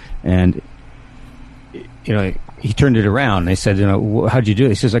 and he turned it around. They said, how'd you do it?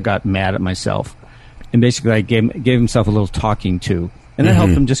 He says, I got mad at myself, and basically I gave himself a little talking to, and that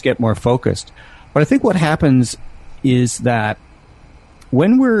helped him just get more focused. But I think what happens is that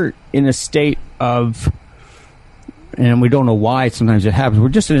when we're in a state of, and we don't know why sometimes it happens, we're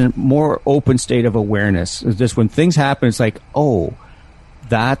just in a more open state of awareness. It's just when things happen, it's like, oh,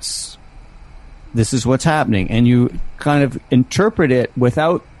 this is what's happening. And you kind of interpret it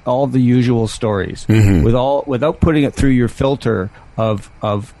without all the usual stories without putting it through your filter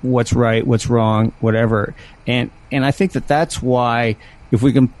of what's right, what's wrong, whatever. And I think that's why if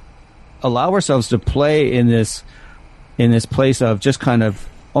we can allow ourselves to play in this place of just kind of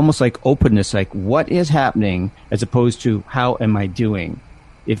almost like openness, like what is happening as opposed to how am I doing?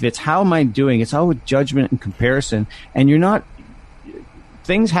 If it's how am I doing, it's all with judgment and comparison, and you're not,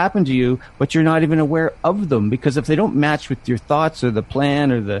 things happen to you, but you're not even aware of them, because if they don't match with your thoughts or the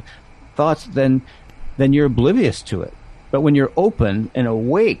plan or the thoughts, then you're oblivious to it. But when you're open and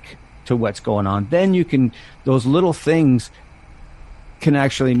awake to what's going on, then you can, those little things can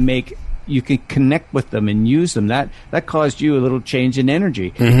actually you can connect with them and use them. That caused you a little change in energy.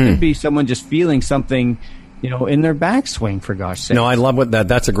 It could be someone just feeling something, in their backswing, for gosh sake. No, I love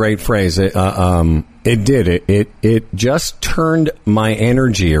that's a great phrase. It did. It just turned my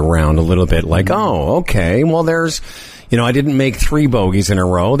energy around a little bit. Like, oh, okay. Well, there's, I didn't make 3 bogeys in a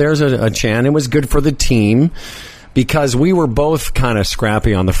row. There's a chance. It was good for the team because we were both kind of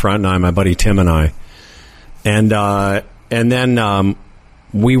scrappy on the front nine, my buddy Tim and I. And then,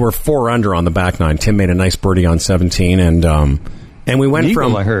 we were 4 under on the back nine. Tim made a nice birdie on 17, and we went an eagle,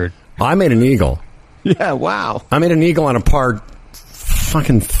 from. I heard. I made an eagle. Yeah, wow. I made an eagle on a par.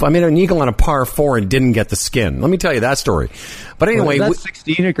 I made an eagle on a par 4 and didn't get the skin. Let me tell you that story. But anyway, was that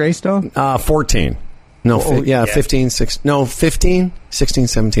 16 at Greystone? 14. No, 15, 16. No, 15, 16,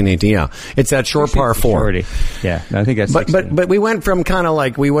 17, 18. Yeah, it's that short par 4. Shorty. Yeah, I think that's. But we went from kind of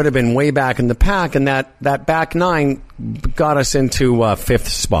like we would have been way back in the pack, and that back nine got us into 5th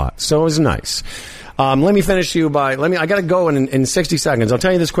spot. So it was nice. Let me finish you by. I got to go in 60 seconds. I'll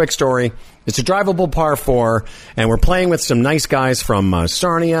tell you this quick story. It's a drivable par 4, and we're playing with some nice guys from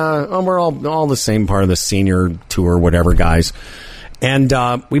Sarnia. We're all the same part of the senior tour, whatever guys, and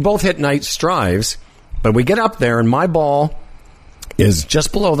we both hit nice drives. But we get up there, and my ball is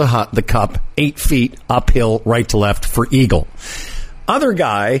just below the cup, 8 feet uphill, right to left for eagle. Other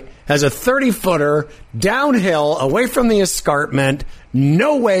guy has a 30-footer downhill, away from the escarpment.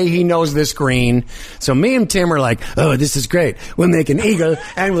 No way he knows this green. So me and Tim are like, oh, this is great. We'll make an eagle,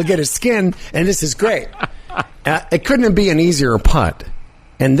 and we'll get a skin, and this is great. It couldn't be an easier putt.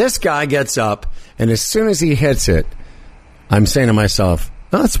 And this guy gets up, and as soon as he hits it, I'm saying to myself,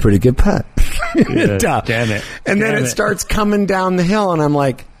 oh, that's a pretty good putt. Yeah, damn it. And then it starts coming down the hill, and I'm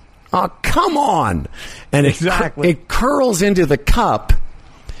like, oh, come on. And it curls into the cup,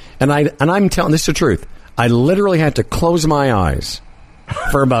 and I'm telling this is the truth. I literally had to close my eyes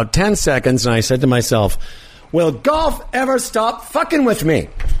for about 10 seconds, and I said to myself, will golf ever stop fucking with me?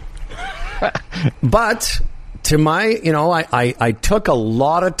 But to my, I took a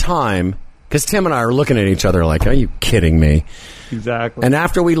lot of time, because Tim and I are looking at each other like, are you kidding me? Exactly. And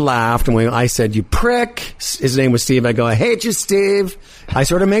after we laughed, and I said, you prick. His name was Steve. I go, I hate you, Steve. I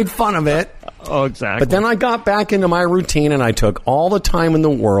sort of made fun of it. Oh, exactly. But then I got back into my routine, and I took all the time in the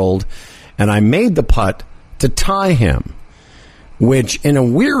world, and I made the putt to tie him, which in a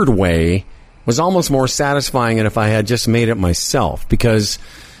weird way was almost more satisfying than if I had just made it myself. Because,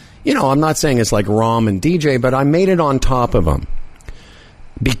 I'm not saying it's like Rom and DJ, but I made it on top of him.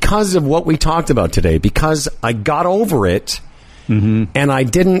 Because of what we talked about today, because I got over it, and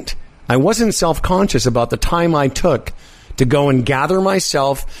I wasn't self-conscious about the time I took to go and gather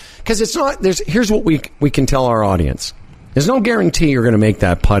myself, because here's what we can tell our audience. There's no guarantee you're going to make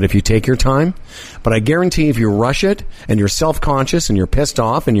that putt if you take your time, but I guarantee if you rush it and you're self-conscious and you're pissed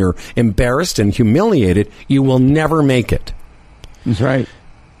off and you're embarrassed and humiliated, you will never make it. That's right.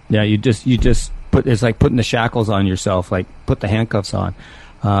 Yeah, you just it's like putting the shackles on yourself, like put the handcuffs on.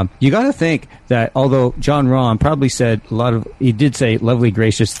 You got to think that although John Rahm probably said he did say lovely,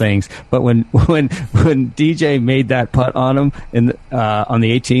 gracious things, but when DJ made that putt on him on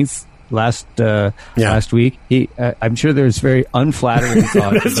the 18th last week, I'm sure there's very unflattering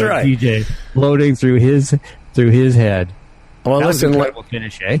thoughts That's about right. DJ floating through his head. Well, listen,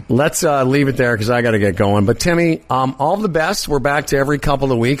 finish, eh? Let's leave it there because I got to get going. But Timmy, all the best. We're back to every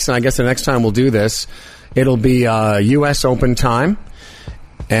couple of weeks, and I guess the next time we'll do this, it'll be U.S. Open time.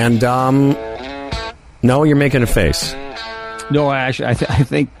 And no, you're making a face. No, actually, I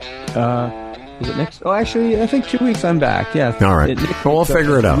think is it next? Oh, actually, I think 2 weeks I'm back. Yeah. All right. Well, we'll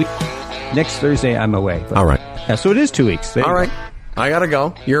figure it out. Next Thursday I'm away. All right. Yeah, so it is 2 weeks. All right. I gotta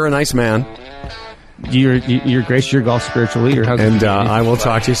go. You're a nice man. You're Grace, your golf spiritual leader. And I will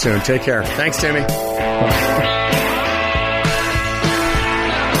talk to you soon. Take care. Thanks, Timmy.